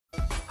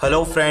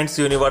Hello friends,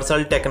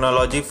 universal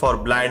technology for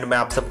blind में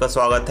आप सबका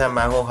स्वागत है।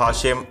 मैं हूं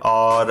हाशिम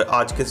और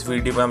आज के इस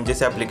वीडियो में हम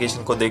जिस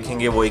एप्लीकेशन को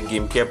देखेंगे वो एक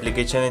गेम की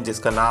एप्लीकेशन है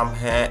जिसका नाम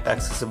है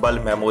एक्सेसिबल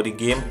मेमोरी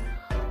गेम।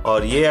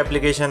 और ये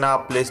एप्लीकेशन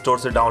आप प्ले स्टोर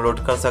से डाउनलोड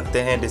कर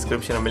सकते हैं।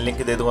 डिस्क्रिप्शन में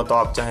लिंक दे दूंगा तो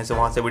आप चाहें से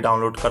वहां से भी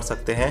डाउनलोड कर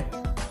सकते हैं।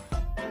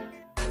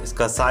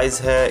 इसका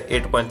साइज़ है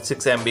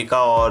 8.6 MB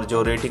का और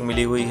जो रेटिंग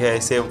मिली हुई है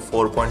इसे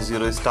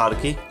 4.0 स्टार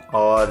की।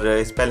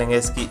 और स्पेलिंग है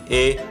इसकी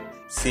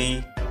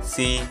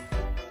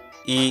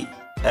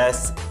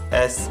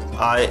ACCESSIBLE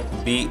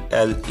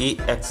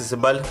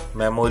accessible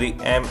memory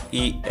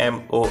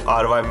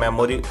MEMORY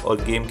memory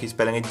और गेम की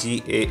स्पेलिंग है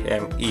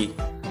GAME।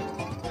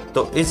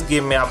 तो इस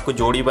गेम में आपको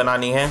जोड़ी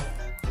बनानी है,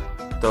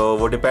 तो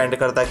वो डिपेंड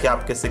करता है कि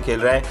आप किससे खेल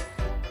रहे हैं।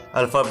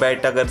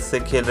 अल्फ़ाबेट अगर से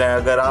खेल रहे हैं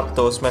अगर आप,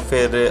 तो उसमें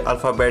फिर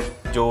अल्फ़ाबेट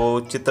जो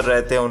चित्र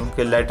रहते हैं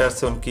उनके लेटर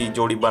से उनकी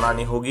जोड़ी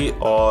बनानी होगी।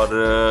 और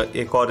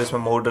एक और इसमें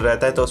मोड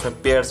रहता है तो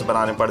उसमें पेयर्स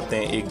बनाने पड़ते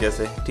हैं एक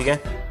जैसे, ठीक है।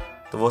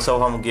 तो वो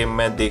सब हम गेम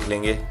में देख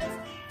लेंगे।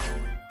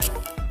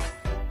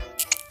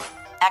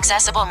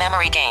 Accessible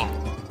memory game.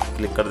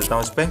 क्लिक कर देता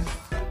हूँ इस पे।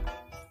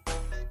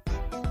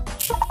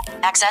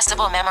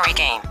 Accessible memory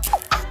game.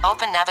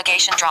 Open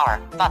navigation drawer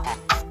button.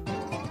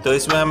 तो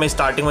इसमें हमें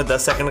स्टार्टिंग में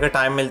 10 सेकंड का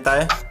टाइम मिलता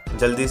है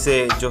जल्दी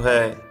से जो है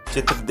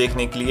चित्र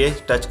देखने के लिए।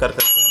 टच कर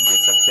करके हम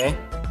देख सकते हैं।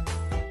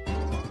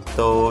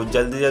 तो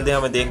जल्दी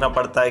हमें देखना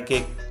पड़ता है कि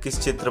किस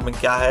चित्र में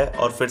क्या है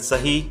और फिर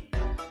सही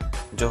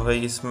जो है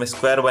इसमें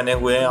स्क्वायर बने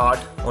हुए हैं 8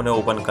 उन्हें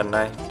ओपन करना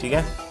है, ठीक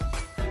है।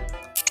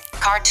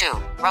 Card 2,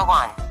 row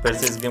 1. फिर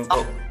से इस गेम को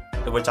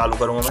एक बार चालू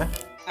करूंगा मैं।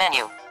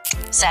 Menu.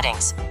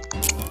 Settings.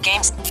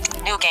 Games.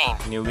 New game.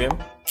 New game.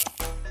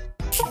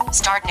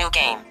 Start new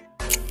game.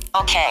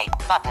 OK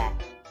button.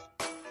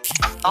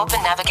 Open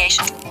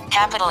navigation.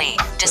 Capital E.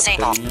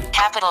 Disable. Capital E.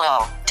 Capital O.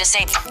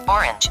 Disable.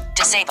 Orange.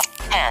 Disable.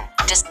 Pen.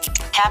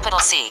 Capital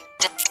C.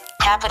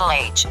 Capital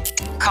H.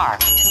 Card.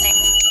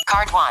 Disable.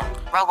 Card 1.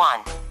 Row 1.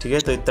 ठीक है,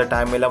 तो इतना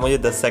time मिला मुझे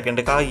 10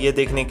 second का ये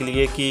देखने के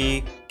लिए कि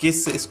किस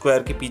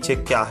स्क्वायर के पीछे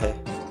क्या है।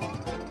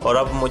 और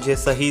अब मुझे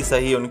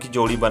सही उनकी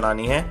जोड़ी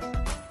बनानी है,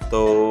 तो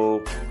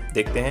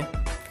देखते हैं।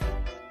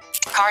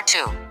 Card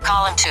 2,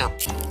 column 2.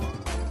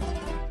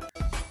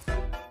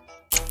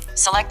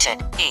 Selected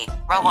E,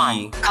 row 1,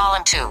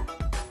 column 2.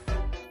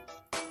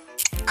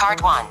 Card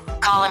 1,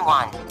 column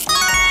 1.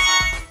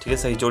 ठीक है,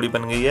 सही जोड़ी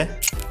बन गई है।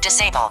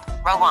 Disabled,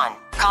 row 1,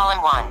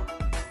 column 1.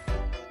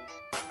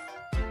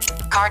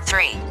 Card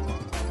 3.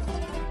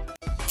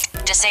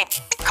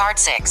 Disabled. Card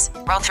 6,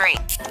 row 3.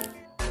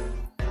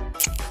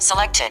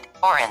 Selected,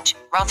 orange,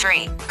 row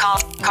 3,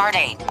 card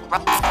 8,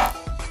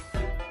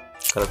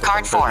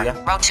 card 4,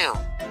 row 2.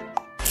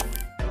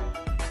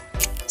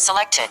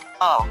 Selected,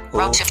 O,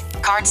 row 2,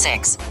 card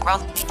 6, row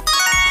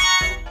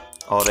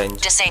orange.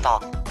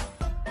 disabled.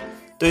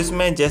 तो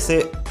इसमें जैसे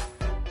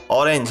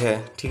ऑरेंज है,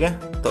 ठीक है,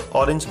 तो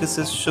ऑरेंज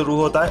किससे शुरू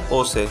होता है?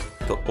 ओ से,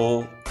 तो ओ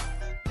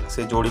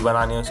से जोड़ी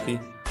बनानी है उसकी।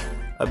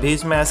 अभी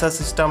इसमें ऐसा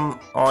सिस्टम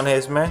ऑन है,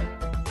 इसमें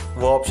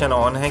वो ऑप्शन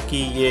ऑन है कि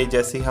ये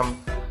जैसे हम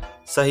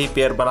सही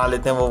पेयर बना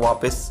लेते हैं वो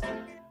वापस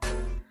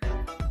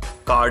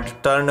कार्ड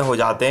टर्न हो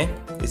जाते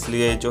हैं,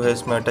 इसलिए जो है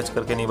इसमें टच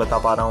करके नहीं बता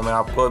पा रहा हूँ मैं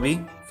आपको अभी।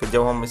 फिर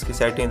जब हम इसकी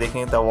सेटिंग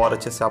देखेंगे तब और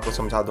अच्छे से आपको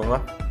समझा दूंगा।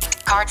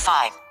 Card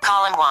 5,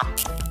 column 1.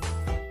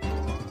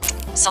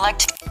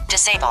 Select,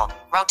 disabled,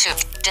 row 2,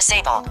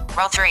 disabled,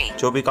 row 3.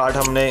 जो भी कार्ड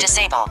हमने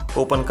disabled.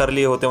 ओपन कर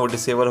लिए होते हैं वो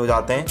डिसेबल हो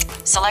जाते हैं।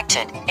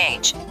 Selected,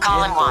 H,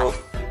 column 1. तो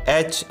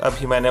H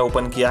अभी मैंने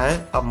ओपन किया है,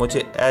 अब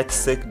मुझे H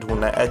से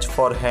ढूंढना है। H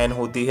फॉर हैन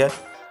होती है,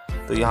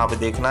 तो यहाँ पे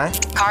देखना है।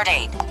 Card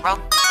 8, row.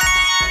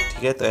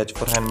 ठीक है, तो H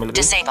फॉर हैन मिल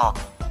गई। Disabled.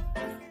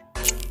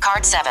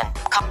 Card 7.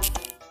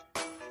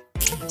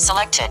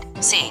 Selected.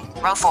 C.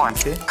 Row 4.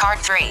 C. Card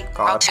 3.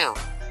 Row 2.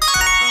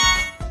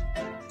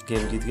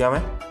 Game जीत गया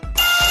मैं।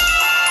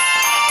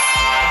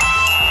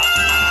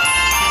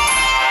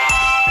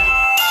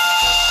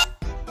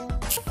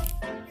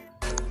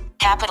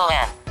 Capital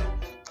N.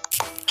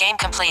 Game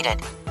completed.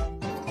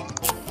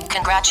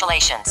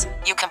 Congratulations.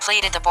 You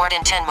completed the board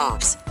in 10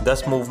 moves. 10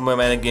 move में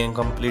मैंने गेम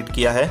कंप्लीट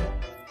किया है।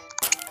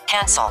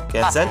 Cancel.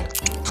 Cancel. Button.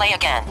 Play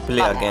again.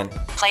 Play Button. Again.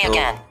 Play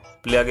again.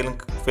 Play again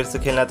फिर से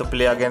खेलना है तो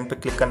प्ले अगेन पे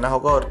क्लिक करना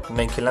होगा, और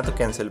नहीं खेलना तो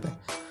कैंसिल पे।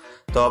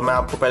 तो अब मैं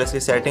आपको पहले इसकी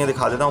सेटिंग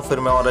दिखा देता हूँ, फिर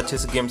मैं और अच्छे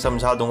से गेम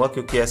समझा दूंगा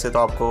क्योंकि ऐसे तो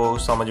आपको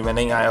समझ में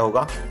नहीं आया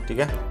होगा, ठीक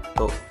है।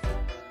 तो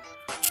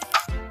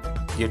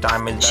ये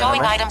टाइम मिलता है Showing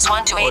हमें, items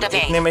 1 to 8 और of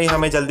 8. इतने में ही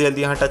हमें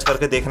जल्दी यहाँ टच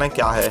करके देखना है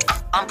क्या है।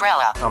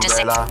 Umbrella.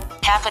 Umbrella.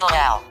 Capital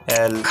L.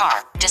 L. Car.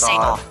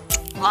 Disabled.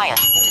 Lion.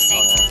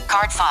 Disabled.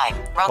 Card 5.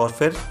 Row. और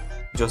फिर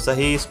जो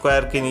सही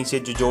स्क्वायर के नीचे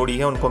जो जोड़ी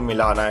है उनको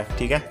मिलाना है,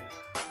 ठीक है।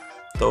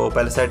 तो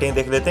पहले सेटिंग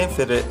देख लेते हैं,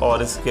 फिर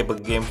और इसके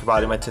गेम के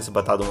बारे में अच्छे से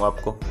बता दूंगा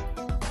आपको।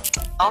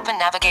 Open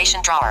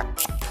navigation drawer.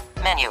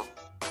 Menu.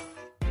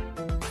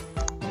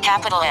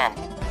 Capital N.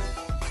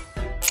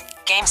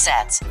 Game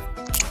sets.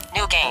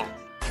 New game.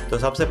 तो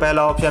सबसे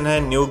पहला ऑप्शन है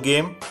न्यू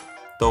गेम,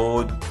 तो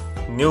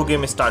न्यू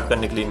गेम स्टार्ट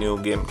करने के लिए न्यू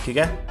गेम, ठीक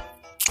है।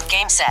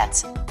 Game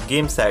sets.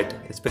 गेम सेट,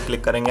 इस पे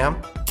क्लिक करेंगे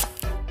हम।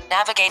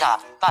 Navigate up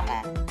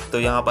button. तो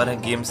यहाँ पर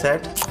है game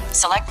set.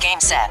 Select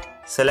game set.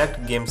 Select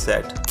game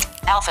set.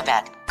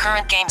 Alphabet.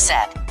 Current game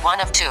set.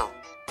 1 of 2.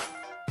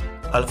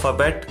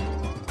 Alphabet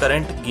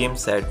current game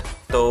set.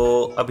 तो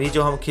अभी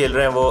जो हम खेल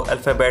रहे हैं वो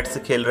अल्फ़ाबेट से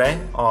खेल रहे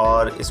हैं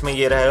और इसमें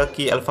ये रहेगा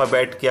कि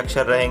अल्फ़ाबेट के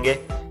अक्षर रहेंगे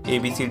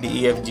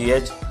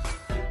ABCDEFGH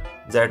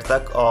Z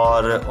तक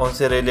और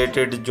उनसे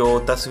रिलेटेड जो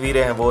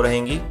तस्वीरें हैं वो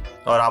रहेंगी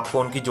और आपको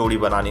उनकी जोड़ी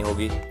बनानी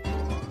होगी।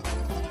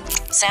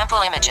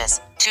 Sample images.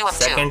 2 of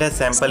 2. सेकंड है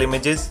सैम्पल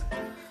इमेजेस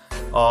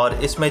और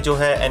इसमें जो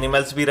है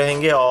एनिमल्स भी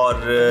रहेंगे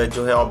और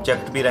जो है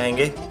ऑब्जेक्ट भी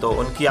रहेंगे, तो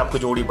उनकी आपको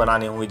जोड़ी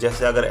बनानी होगी।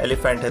 जैसे अगर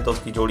एलिफेंट है तो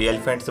उसकी जोड़ी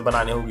एलिफेंट से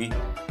बनानी होगी,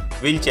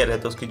 व्हीलचेयर है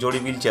तो उसकी जोड़ी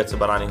व्हीलचेयर से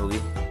बनानी होगी।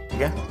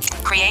 ठीक है।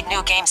 Create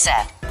new game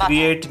set.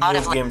 Create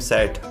new game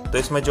set, तो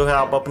इसमें जो है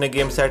आप अपने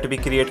गेम सेट भी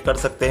क्रिएट कर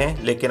सकते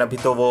हैं, लेकिन अभी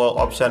तो वो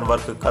ऑप्शन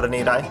वर्क कर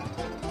नहीं रहा है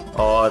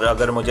और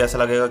अगर मुझे ऐसा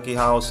लगेगा कि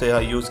हाँ उससे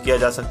यूज़ किया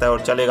जा सकता है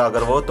और चलेगा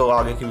अगर वो, तो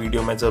आगे की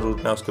वीडियो में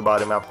ज़रूर मैं उसके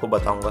बारे में आपको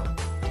बताऊँगा।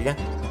 ठीक है।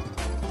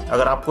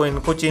 अगर आपको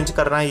इनको चेंज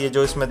करना है, ये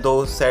जो इसमें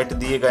 2 सेट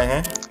दिए गए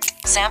हैं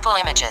Sample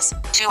images.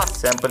 2 of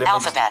sample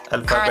Alphabet.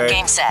 Current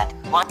game set.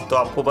 1. तो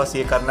आपको बस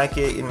ये करना है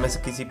कि इनमें से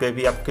किसी पे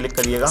भी आप क्लिक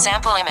करिएगा।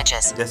 Sample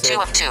images. जैसे 2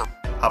 of 2.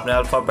 आपने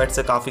अल्फ़ाबेट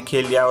से काफ़ी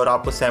खेल लिया है और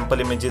आपको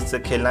सैम्पल इमेजेस से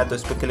खेलना है, तो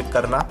इस पर क्लिक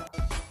करना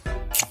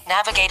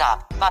Navigate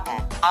up. Button.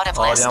 Out of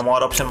और list. यहाँ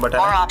और ऑप्शन बटन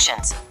More है,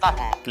 options.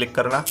 Button. क्लिक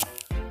करना।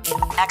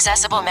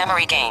 Accessible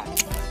memory game.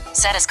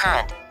 Set as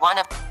current.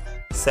 1 of.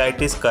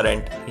 Set is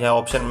current, यहाँ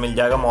ऑप्शन मिल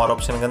जाएगा मोर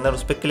ऑप्शन के अंदर,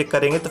 उस पर क्लिक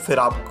करेंगे तो फिर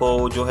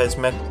आपको जो है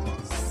इसमें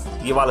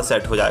ये वाला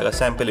सेट हो जाएगा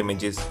सैम्पल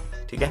इमेजेस।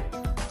 ठीक है।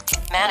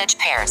 Manage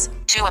pairs.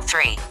 2 of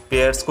 3.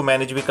 पेयर्स को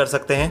मैनेज भी कर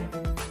सकते हैं।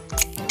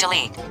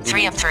 Delete.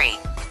 3 of 3.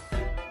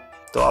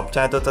 तो आप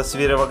चाहें तो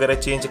तस्वीरें वगैरह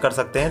चेंज कर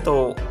सकते हैं,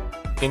 तो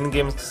इन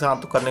गेम्स के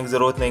साथ तो करने की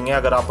ज़रूरत नहीं है।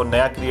 अगर आप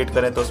नया क्रिएट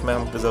करें तो उसमें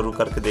हम ज़रूर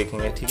करके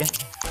देखेंगे। ठीक है।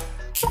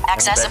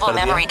 Accessible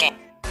memory game.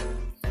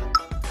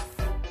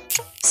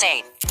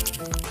 Save.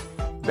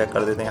 Back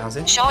कर देते हैं यहाँ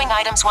से। Showing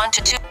items 1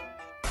 to 2.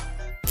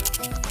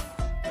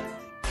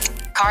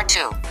 Card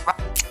 2.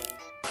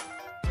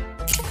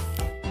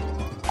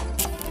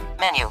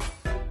 Menu.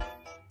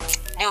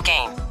 New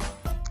game.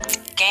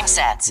 Game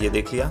sets. ये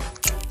देख लिया।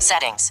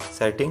 Settings.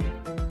 सेटिंग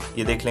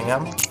ये देख लेंगे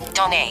हम।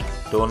 Donate.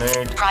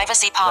 Donate,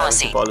 Privacy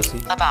policy. Policy,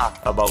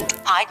 About. About,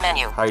 Hide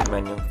menu. Hide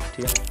menu.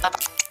 ठीक है।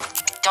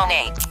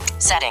 Donate.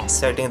 Settings.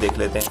 सेटिंग देख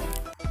लेते हैं।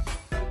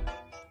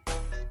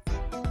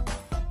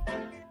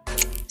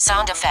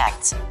 Sound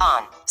effects.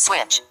 On.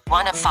 Switch.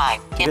 1 of 5.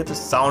 ठीक है। तो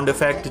साउंड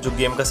इफेक्ट, जो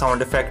गेम का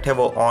साउंड इफेक्ट है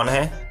वो ऑन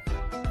है।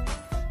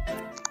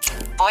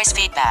 Voice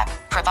feedback.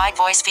 Provide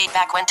voice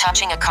feedback when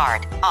touching a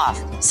card. Off.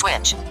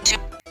 Switch. 2.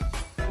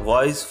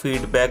 Voice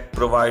feedback,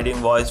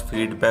 providing voice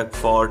feedback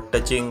for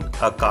touching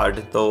a card.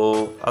 तो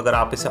अगर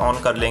आप इसे ऑन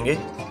कर लेंगे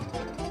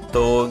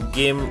तो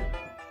गेम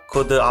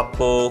खुद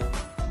आपको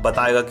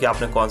बताएगा कि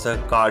आपने कौन सा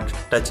कार्ड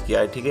टच किया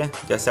है। ठीक है।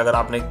 जैसे अगर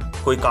आपने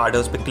कोई कार्ड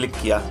है उस पर क्लिक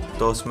किया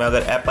तो उसमें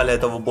अगर एप्पल है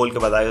तो वो बोल के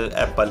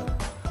बताएगा एप्पल,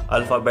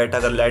 अल्फ़ाबेट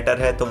अगर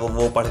लेटर है तो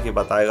वो पढ़ के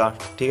बताएगा।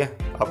 ठीक है।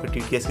 आपकी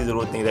TTS की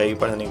ज़रूरत नहीं रहेगी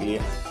पढ़ने के लिए।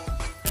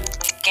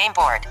 Game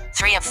board.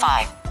 3 of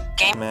 5.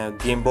 Game. मैं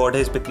गेम बोर्ड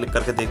है, इस पर क्लिक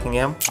करके देखेंगे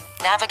हम।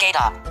 Navigate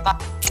up.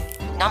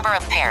 Number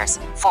of pairs.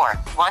 4.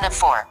 1 of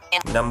 4.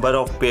 Number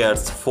of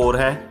pairs 4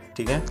 हैं।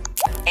 ठीक है।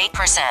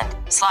 8%.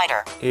 Slider.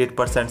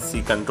 8%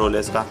 C कंट्रोल है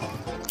इसका।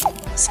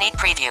 Sneak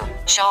preview.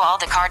 Show all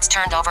the cards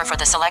turned over for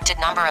the selected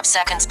number of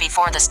seconds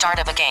before the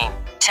start of a game.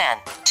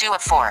 10. 2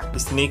 of 4.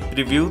 Sneak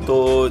preview, तो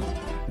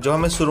जो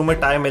हमें शुरू में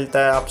टाइम मिलता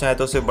है आप चाहें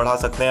तो उसे बढ़ा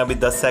सकते हैं। अभी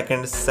 10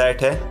 सेकंड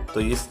सेट है,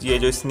 तो ये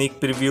जो स्नीक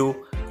प्रीव्यू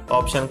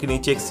ऑप्शन के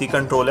नीचे एक C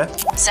कंट्रोल है।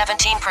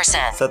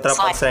 17%.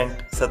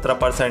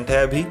 17%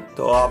 है अभी,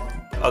 तो आप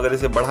अगर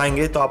इसे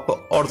बढ़ाएंगे तो आपको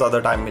और ज़्यादा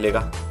टाइम मिलेगा।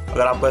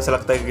 अगर आपको ऐसा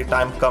लगता है कि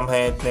टाइम कम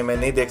है, इतने में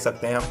नहीं देख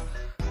सकते हैं हम,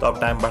 तो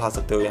आप टाइम बढ़ा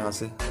सकते हो यहाँ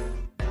से।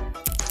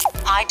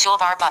 Hide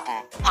toolbar button.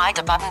 Hide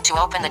the button to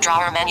open the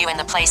drawer menu in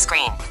the play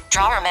screen.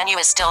 Drawer menu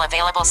is still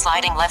available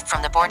sliding left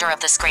from the border of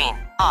the screen.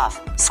 Off.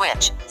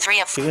 Switch. 3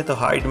 of. ठीक है। तो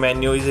hide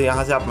menu,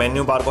 यहाँ से आप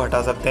menu bar को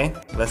हटा सकते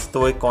हैं। वैसे तो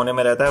वो एक कोने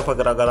में रहता है,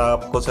 अगर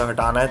आपको उसे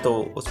हटाना है तो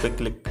उस पर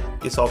क्लिक,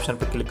 इस ऑप्शन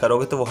पे क्लिक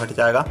करोगे तो वो हट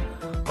जाएगा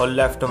और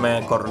लेफ्ट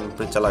में कॉर्नर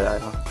पे चला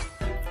जाएगा।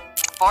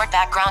 Board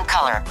background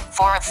color.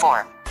 4 of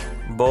 4.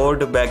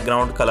 Board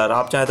background colour,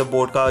 आप चाहें तो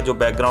बोर्ड का जो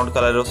बैकग्राउंड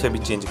कलर है उसे भी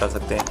चेंज कर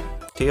सकते हैं।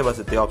 ठीक है। बस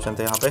इतने ऑप्शन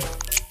थे यहाँ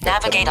पे।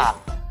 Navigate up.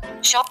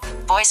 Show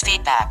voice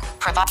feedback.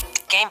 Provide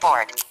game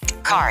board.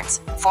 Cards.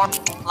 4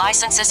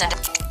 licenses and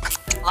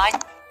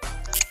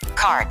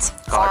cards.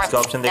 4 Cards का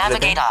option देख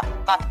लेते हैं। Navigate up.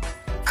 But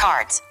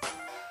cards.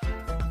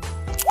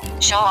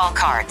 Show all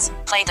cards.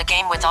 Play the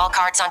game with all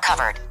cards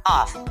uncovered.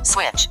 Off.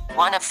 Switch.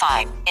 1 of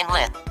 5. In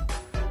lit.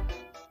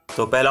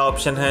 तो पहला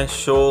option है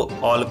show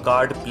all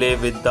card, play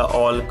with the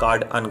all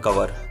card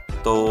uncover.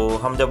 तो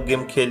हम जब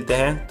गेम खेलते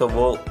हैं तो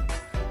वो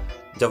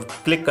जब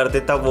क्लिक करते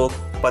तब वो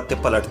पत्ते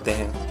पलटते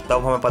हैं,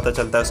 तब हमें पता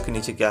चलता है उसके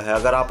नीचे क्या है।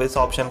 अगर आप इस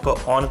ऑप्शन को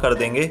ऑन कर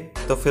देंगे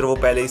तो फिर वो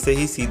पहले से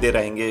ही सीधे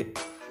रहेंगे,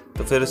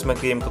 तो फिर इसमें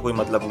गेम का कोई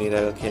मतलब नहीं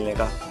रहेगा खेलने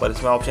का। पर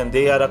इसमें ऑप्शन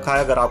दे या रखा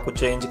है, अगर आपको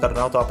चेंज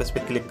करना हो तो आप इस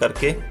पर क्लिक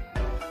करके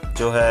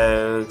जो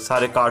है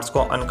सारे कार्ड्स को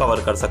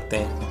अनकवर कर सकते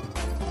हैं।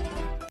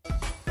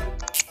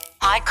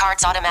 Hide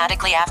cards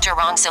automatically after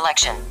wrong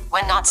selection.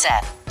 When not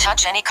set,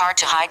 Touch any card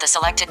to hide the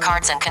selected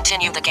cards and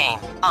continue the game.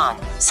 On.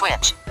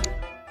 Switch.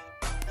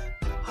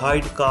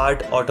 Hide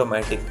card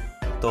automatic,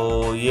 तो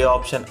ये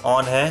ऑप्शन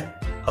ऑन है।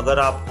 अगर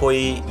आप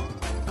कोई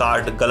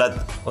कार्ड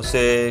गलत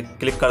उसे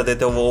क्लिक कर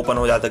देते हो वो ओपन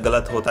हो जाता है,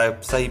 गलत होता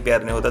है, सही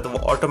पेयर नहीं होता, तो वो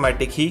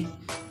ऑटोमेटिक ही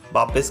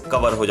वापस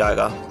कवर हो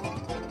जाएगा,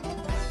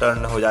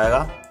 टर्न हो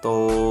जाएगा। तो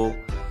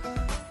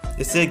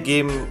इससे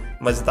गेम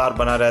मज़ेदार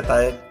बना रहता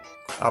है,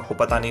 आपको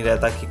पता नहीं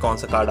रहता कि कौन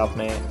सा कार्ड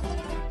आपने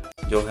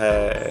जो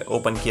है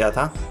ओपन किया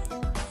था।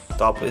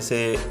 तो आप इसे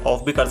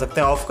ऑफ भी कर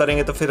सकते हैं। ऑफ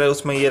करेंगे तो फिर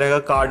उसमें ये रहेगा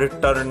कार्ड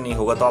टर्न नहीं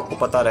होगा, तो आपको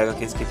पता रहेगा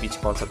कि इसके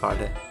पीछे कौन सा कार्ड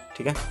है,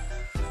 ठीक है।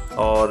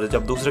 और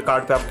जब दूसरे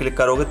कार्ड पे आप क्लिक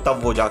करोगे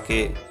तब वो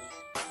जाके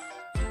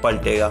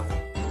पलटेगा।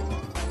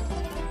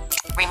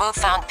 Remove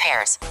found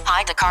pairs.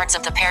 Hide the cards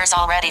of the pairs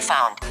already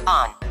found.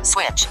 On.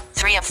 Switch.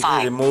 3 of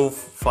 5. Remove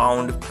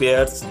found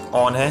pairs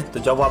on है, तो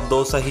जब आप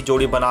 2 सही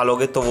जोड़ी बना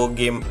लोगे तो वो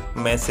गेम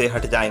में से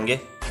हट जाएंगे,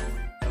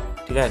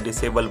 ठीक है।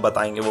 डिसेबल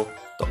बताएंगे वो,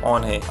 तो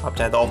ऑन है। आप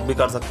चाहे तो ऑफ भी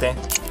कर सकते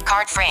हैं।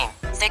 Card frame.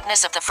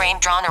 Thickness of the frame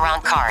drawn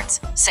around cards.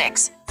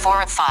 6. 4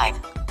 of 5.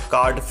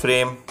 Card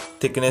frame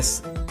thickness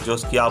जो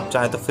उसकी आप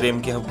चाहे तो फ्रेम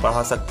की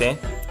बढ़ा सकते हैं।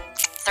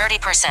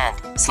 30%.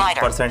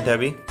 Slider. % है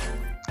अभी।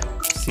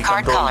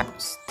 Card color.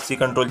 C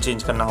control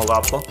change करना होगा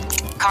आपको।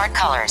 Card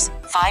colors.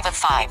 5 of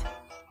 5.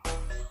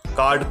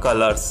 Card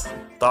colours,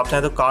 तो आप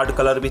चाहे तो कार्ड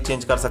कलर भी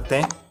चेंज कर सकते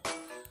हैं।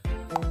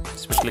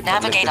 इस पे क्लिक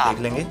कर लेके देख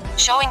लेंगे।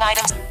 Showing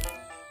items.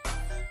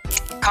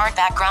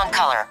 Card background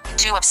color.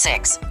 2 of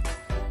 6.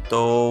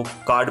 तो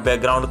कार्ड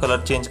बैकग्राउंड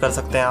कलर चेंज कर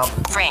सकते हैं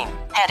आप। Frame.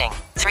 Heading.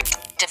 3.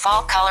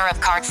 Default color of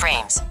card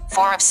frames.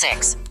 4 of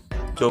 6.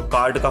 जो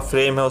कार्ड का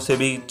फ्रेम है उसे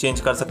भी चेंज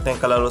कर सकते हैं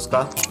कलर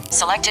उसका।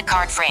 Selected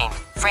card frame.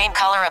 Frame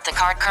color of the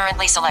card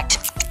currently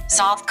selected.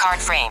 Solved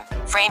card frame.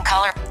 Frame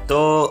color. तो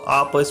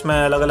आप इसमें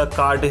अलग अलग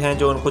कार्ड हैं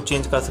जो उनको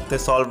चेंज कर सकते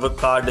हैं। सॉल्व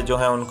कार्ड जो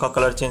है उनका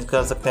कलर चेंज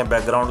कर सकते हैं,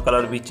 बैकग्राउंड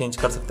कलर भी चेंज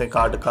कर सकते हैं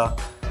कार्ड का,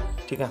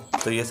 ठीक है।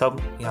 तो ये सब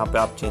यहाँ पे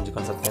आप चेंज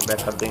कर सकते हैं।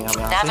 बैक कर देंगे हम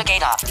यहाँ से।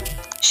 Navigate up.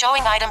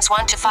 Showing items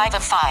 1 to 5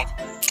 of 5.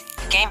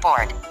 Game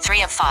board.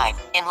 3 of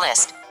 5. In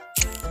list.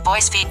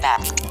 Voice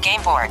feedback.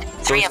 Game board.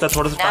 तो 3 इसका of.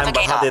 थोड़ा सा टाइम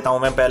Navigate बढ़ा देता up.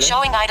 हूँ मैं पहले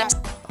Showing items.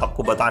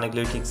 आपको बताने के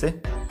लिए ठीक से।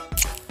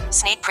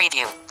 Sneak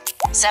preview.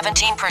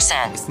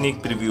 17%.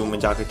 स्नीक प्रीव्यू में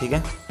जाके, ठीक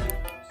है।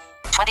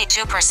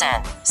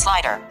 22%.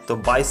 Slider. तो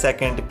 22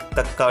 सेकेंड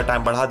तक का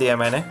टाइम बढ़ा दिया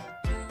मैंने,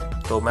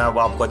 तो मैं अब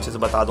आपको अच्छे से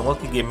बता दूंगा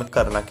कि गेम में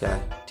करना क्या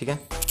है, ठीक है।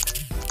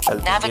 चलते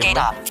हैं गेम Navigate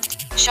में। up.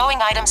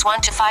 Showing items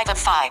 1 to 5 of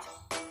 5.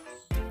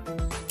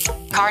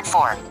 Card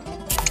 4.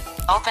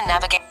 Open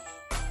navigate.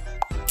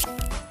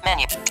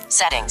 Menu.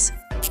 Settings.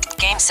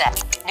 Game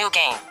set. New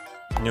game.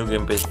 New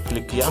game पे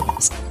क्लिक किया।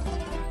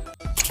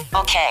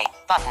 OK.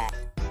 Button.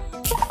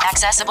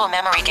 Accessible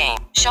memory game.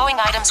 Showing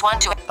items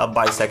 1 to. अब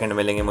 22 सेकंड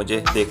मिलेंगे मुझे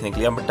देखने के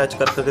लिए। अब मैं टच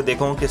करके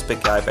देखूंगा कि इस पे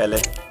क्या है पहले।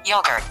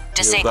 Yogurt.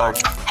 Disabled. Yogurt.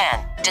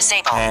 Pen.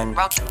 Disabled. Pen.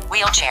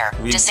 Wheelchair.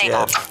 Wheelchair.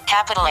 Disabled.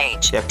 Capital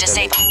H. Capital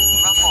Disabled.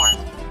 Row 4.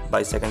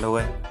 22 second हो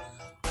गए।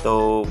 तो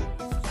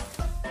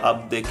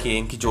अब देखिए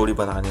इनकी जोड़ी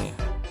बनानी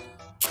है।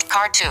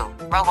 Card 2.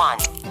 Row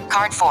 1.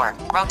 Card 4.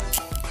 Row.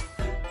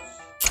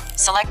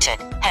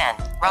 Selected.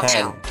 Hen. Row 2.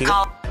 Hand, ठीक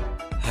Call.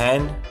 है।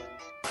 हैंड,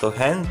 तो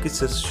हैंड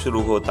किससे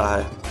शुरू होता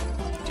है,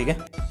 ठीक है।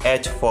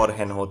 H फॉर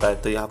हैंड होता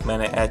है, तो यहाँ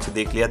मैंने H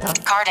देख लिया था,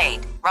 Card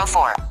 8. Row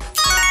 4.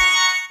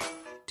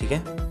 ठीक है।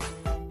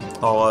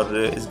 और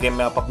इस गेम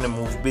में आप अपने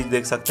मूव भी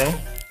देख सकते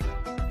हैं।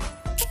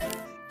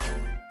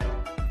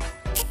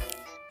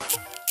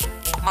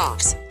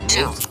 Moves.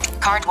 2.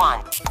 Card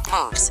 1.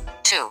 Moves.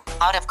 2.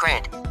 Out of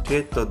grid. ठीक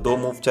है, तो 2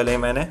 मूव चले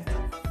मैंने।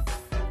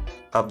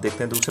 अब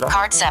देखते हैं दूसरा।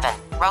 Card 7.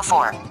 Row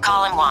 4.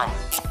 Column 1.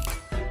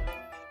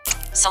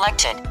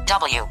 Selected.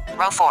 W.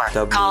 Row 4.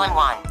 W. Column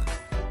 1.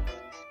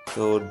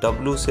 तो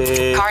W से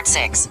Card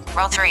 6.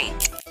 Row 3.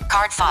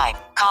 Card 5.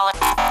 Column.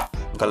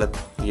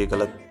 गलत, ये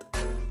गलत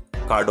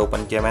कार्ड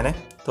ओपन किया मैंने,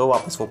 तो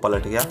वापस वो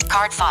पलट गया।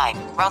 Card 5.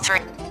 Row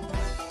 3.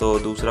 तो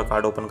दूसरा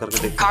कार्ड ओपन करके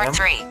देखते हैं Card हम।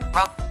 3.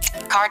 Row.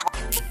 Card.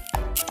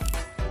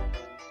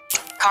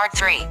 Card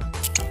 3.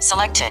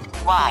 Selected.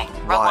 Y.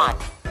 Row Y. 1.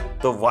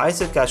 तो Y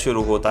से क्या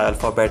शुरू होता है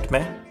अल्फ़ाबेट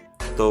में,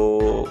 तो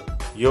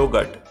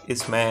योगर्ट,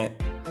 इसमें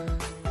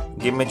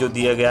गेम में जो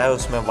दिया गया है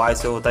उसमें Y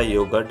से होता है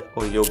योगर्ट,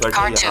 और योगर्ट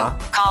है Card 2.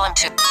 यहाँ, Column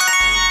 2.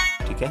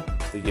 ठीक है।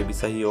 तो ये भी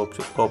सही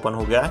ओपन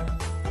हो गया है।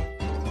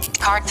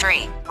 Card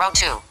 3. Row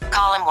 2.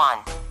 Column 1.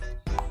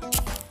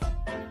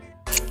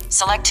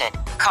 Selected.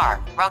 Car.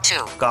 Row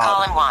 2. Car.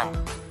 Column 1.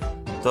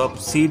 तो अब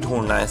C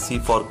ढूंढना है, C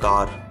फॉर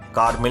कार।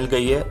 कार मिल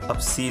गई है, अब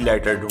C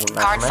लेटर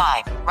ढूंढना है Card हमें,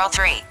 5. Row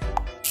 3.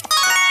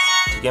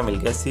 ठीक है। मिल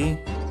गया C।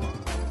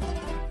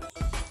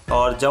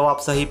 और जब आप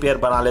सही पेयर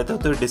बना लेते हो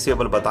तो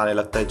डिसेबल बताने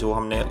लगता है, जो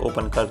हमने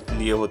ओपन कर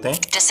लिए होते हैं।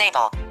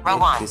 Disabled. Row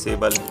 1.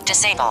 Disable,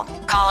 Disabled.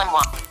 Column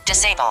 1.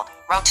 Disabled.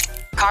 Row 2.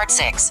 Card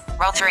 6.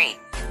 Row 3.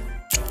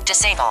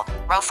 Disabled.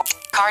 Row 4.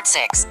 Card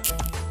 6.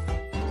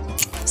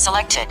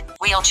 Selected.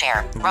 Wheelchair.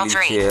 Row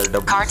 3. Wheelchair,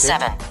 W Card से।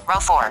 7.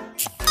 Row 4.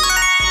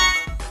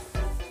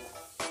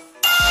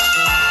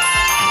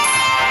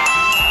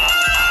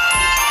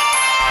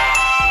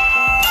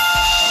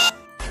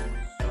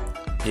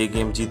 ये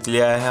गेम जीत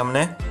लिया है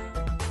हमने।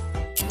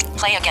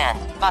 Play again.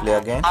 Button. Play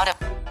again. Out of.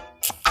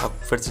 अब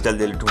फिर से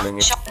जल्दी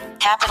ढूंढेंगे।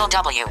 Capital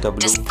W.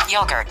 W.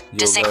 Yogurt.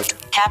 Yogurt.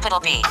 Capital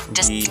B.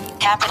 B.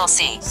 Capital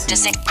C.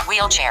 C.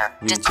 Wheelchair.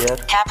 Wheelchair.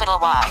 Capital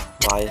Y.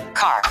 Y.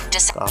 Car.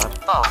 Car.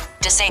 Boat.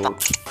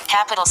 Disabled.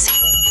 Capital C.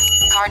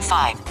 Card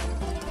 5.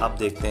 अब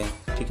देखते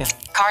हैं, ठीक है।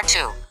 Card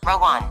 2. Row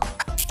 1.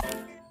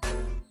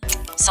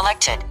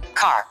 Selected.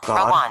 Car.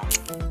 Row 1.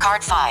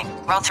 Card 5.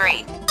 Row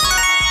 3.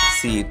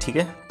 C, ठीक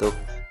है। तो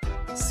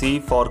C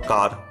for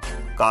car,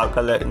 car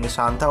का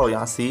निशान था और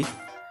यहाँ C।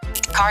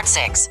 Card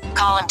 6.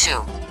 Column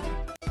 2.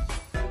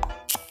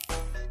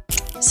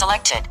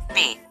 Selected.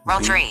 B. Row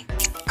 3.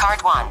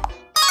 Card 1.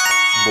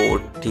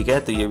 Board, ठीक है,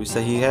 तो ये भी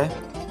सही है।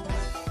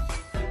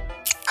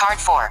 Card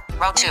 4.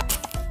 Row 2.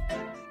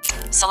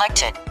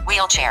 Selected.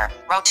 Wheelchair.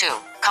 Row 2.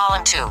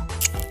 Column 2.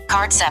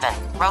 Card 7.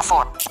 Row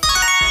 4.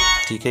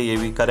 ठीक है, ये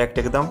भी करेक्ट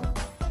एकदम।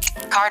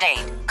 Card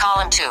 8.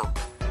 Column 2.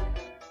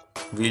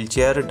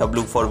 Wheelchair,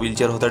 W for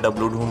wheelchair होता है,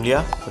 W ढूंढ लिया।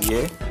 और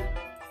ये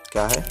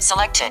क्या है?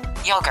 Selected.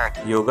 Yogurt.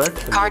 Yogurt,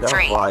 Card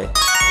 3. Y।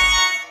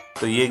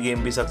 तो ये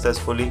गेम भी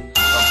सक्सेसफुली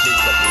कंप्लीट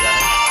कर लिया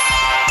है।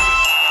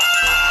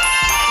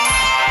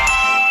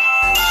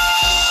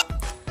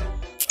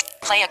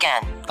 Play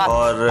again.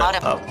 और Out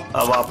of.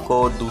 अब आपको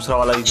दूसरा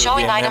वाला जो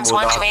Showing गेम है items वो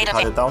 1 to मैं 8 दिखा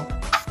of देता हूँ।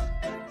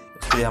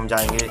 इसके लिए हम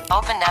जाएंगे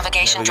Open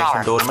navigation drawer.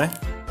 Navigation door में,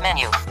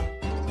 Menu.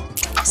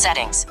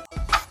 Settings.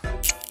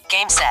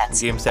 Game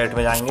sets. Game set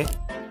में जाएंगे।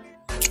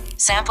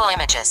 Sample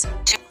images.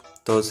 2.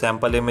 तो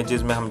सैंपल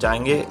इमेजेस में हम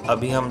जाएंगे।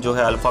 अभी हम जो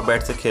है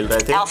अल्फाबेट से खेल रहे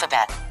थे।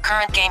 Alphabet.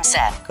 Current game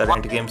set.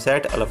 Current game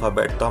set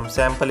alphabet, तो हम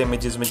सैंपल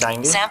इमेजेस में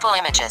जाएंगे। Sample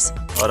images.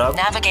 और अब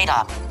Navigate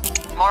up.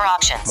 More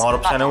options. मोर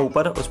ऑप्शन है Button.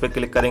 ऊपर, उस पर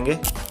क्लिक करेंगे।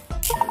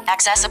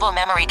 Accessible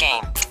memory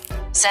game.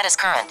 Set as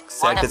current.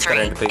 1 set of is 3.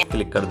 Current पे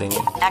क्लिक कर देंगे।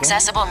 ठीक है?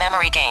 Accessible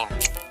memory game.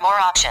 More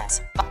options.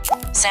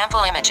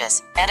 Sample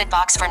images. Edit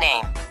box for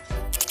name.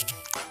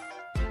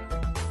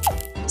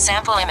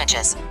 Sample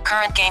images.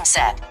 Current game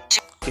set.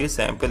 ठीक है,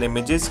 sample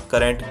images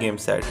current game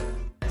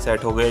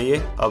set हो गए ये।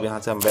 अब यहाँ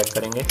से हम बैक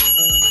करेंगे,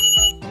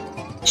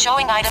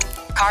 Showing item.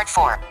 Card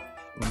 4.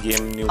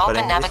 Game new Open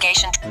करेंगे,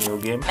 navigation. New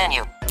game.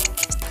 Menu.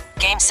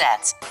 Game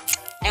sets.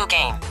 New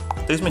game.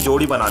 तो इसमें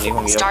जोड़ी बनानी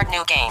होंगी। Start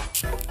new game.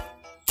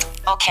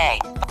 Okay.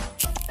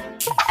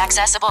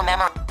 Accessible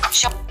memory.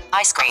 Show.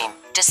 Ice cream.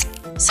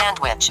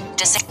 Sandwich.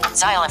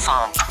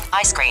 Xylophone.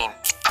 Ice cream.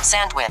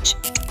 Sandwich.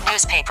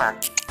 Newspaper.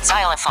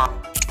 Xylophone.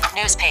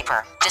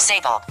 Newspaper.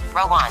 Disabled.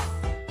 Row 1.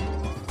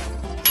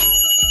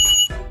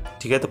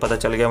 ठीक है, तो पता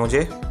चल गया मुझे।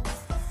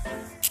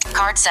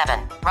 Card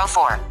 7. Row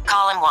 4.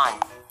 Column 1.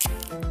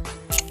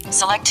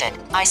 Selected.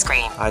 Ice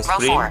cream. Ice Row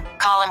cream. 4.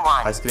 Column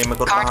 1. Ice cream में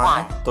Card कहाँ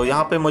 1. है? तो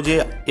यहाँ पे मुझे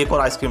एक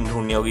और आइसक्रीम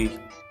ढूंढनी होगी।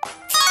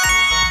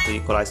 तो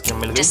एक और आइसक्रीम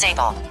मिल गई।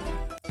 Disabled.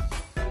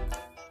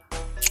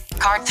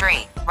 Card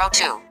 3. Row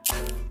 2.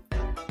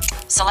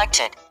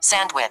 Selected.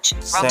 Sandwich.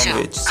 Row 2.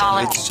 Sandwich.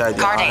 Column. Sandwich शायद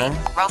Card यहाँ 8.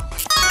 Row.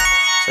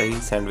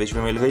 सही, सैंडविच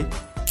भी मिल गई।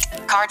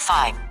 Card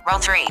 5. Row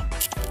 3.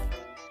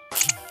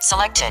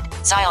 Selected.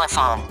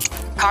 Xylophone.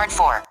 Card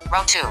 4.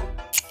 Row 2.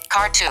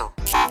 Card 2.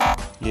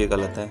 ये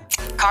गलत है।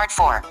 Card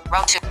 4.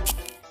 Row 2.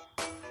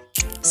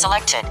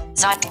 Selected.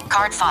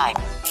 Card 5.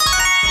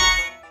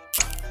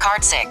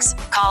 Card 6.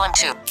 Column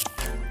 2.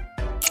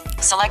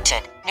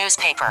 Selected.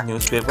 Newspaper.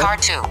 Newspaper. Card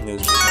 2.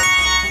 Newspaper.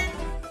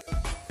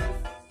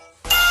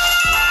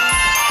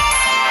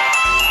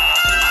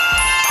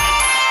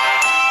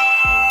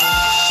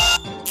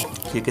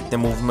 ये कितने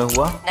मूव में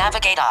हुआ?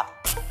 Navigate up.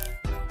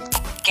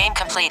 Game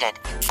completed.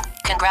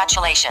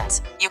 Congratulations.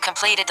 You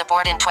completed the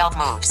board in 12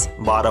 moves.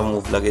 12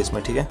 move लगे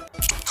इसमें, ठीक है।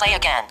 Play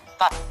again.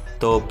 But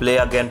तो प्ले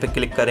अगेन पे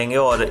क्लिक करेंगे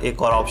और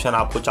एक और ऑप्शन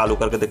आपको चालू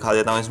करके दिखा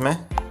देता हूँ इसमें,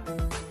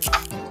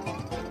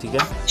 ठीक है।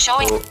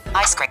 showing तो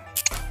ice cream.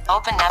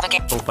 Open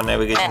navigate. Open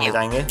navigation में Menu.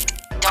 जाएंगे,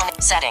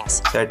 Settings.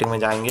 सेटिंग में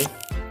जाएंगे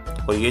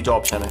और ये जो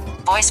ऑप्शन है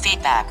Voice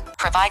feedback.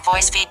 Provide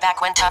voice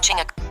feedback when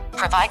touching a.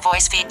 Provide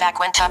voice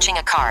feedback when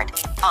touching a card.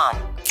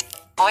 On.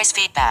 Voice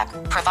feedback.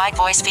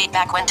 Provide voice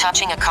feedback when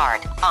touching a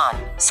card.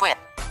 On.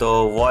 Switch. तो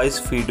voice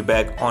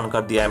feedback on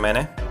कर दिया है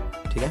मैंने,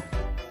 ठीक है।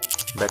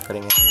 Back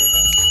करेंगे।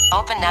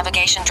 Open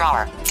navigation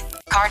drawer.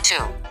 Card 2.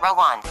 Row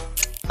 1.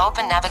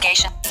 Open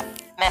navigation.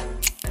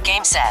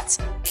 Game sets.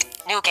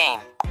 New game.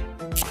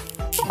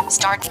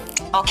 Start.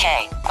 OK.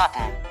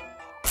 Button.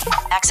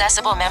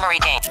 Accessible memory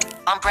game.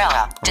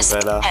 Umbrella.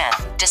 Umbrella. Pen.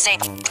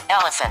 Disable.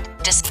 Elephant.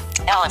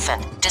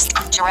 Elephant.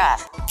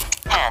 Giraffe.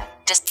 Pen.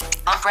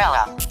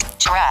 Umbrella.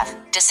 Giraffe.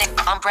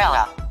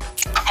 Umbrella.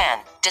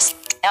 Pen.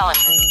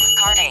 Elephant.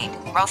 Card 8.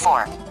 Row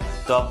 4.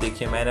 तो अब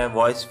देखिए मैंने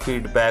voice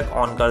feedback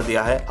on कर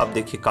दिया है। अब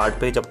देखिए card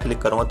पे जब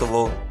क्लिक करूँगा तो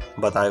वो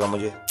बताएगा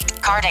मुझे।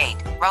 Card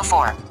 8. Row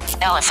 4.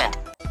 Elephant.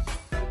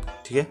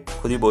 ठीक है,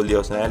 खुद ही बोल दिया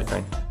उसने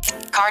elephant.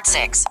 Card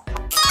 6.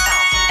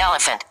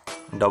 Elephant.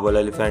 Double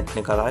elephant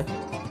निकला है।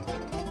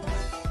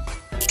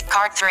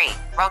 Card 3.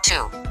 Row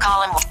 2.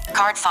 Column 1.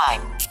 Card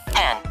 5.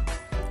 Pen.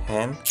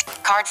 हैन,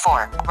 Card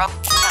 4. Row.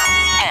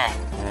 Pen.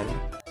 हैन,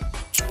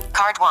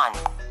 Card 1.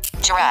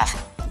 Giraffe.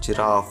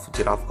 जिराफ,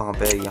 जिराफ कहाँ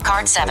पे है? यहाँ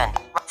Card पे। 7.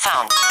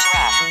 Found.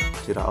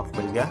 Giraffe. जिराफ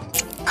मिल गया।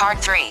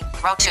 Card 3.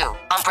 Row 2.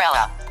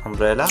 Umbrella.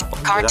 Umbrella,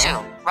 Card 2,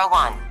 row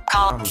 1,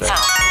 column Umbrella.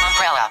 found,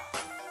 umbrella.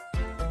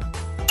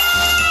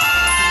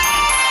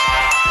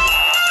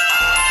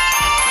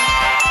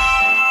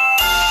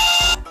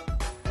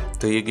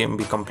 तो ये गेम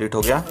भी कंप्लीट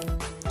हो गया।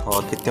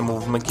 और कितने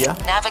मूव में किया?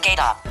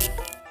 Navigate up.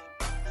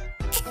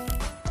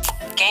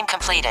 Game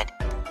completed.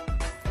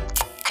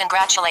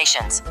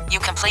 Congratulations, you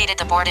completed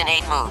the board in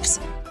 8 moves.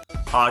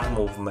 8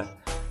 move में।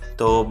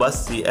 तो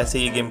बस ऐसे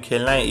ये गेम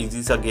खेलना है,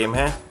 इजी सा गेम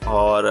है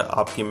और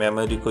आपकी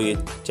मेमोरी को ये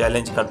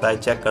चैलेंज करता है,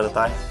 चेक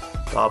करता है।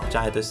 तो आप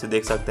चाहें तो इससे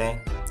देख सकते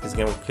हैं इस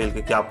गेम को खेल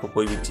के कि आपको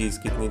कोई भी चीज़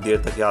कितनी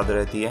देर तक याद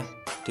रहती है,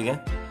 ठीक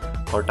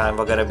है। और टाइम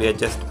वगैरह भी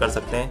एडजस्ट कर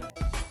सकते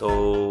हैं। तो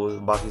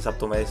बाकी सब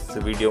तो मैं इस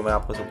वीडियो में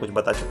आपको सब कुछ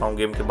बता चुका हूँ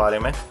गेम के बारे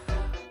में।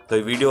 तो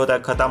ये वीडियो होता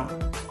है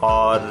ख़त्म।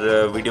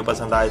 और वीडियो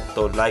पसंद आए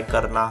तो लाइक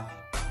करना,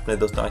 अपने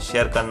दोस्तों में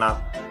शेयर करना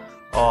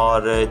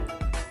और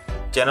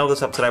चैनल को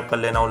सब्सक्राइब कर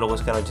लेना उन लोगों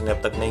के जिन्हें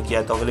अब तक नहीं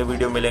किया। तो अगले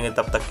वीडियो मिलेंगे,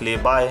 तब तक के लिए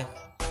बाय।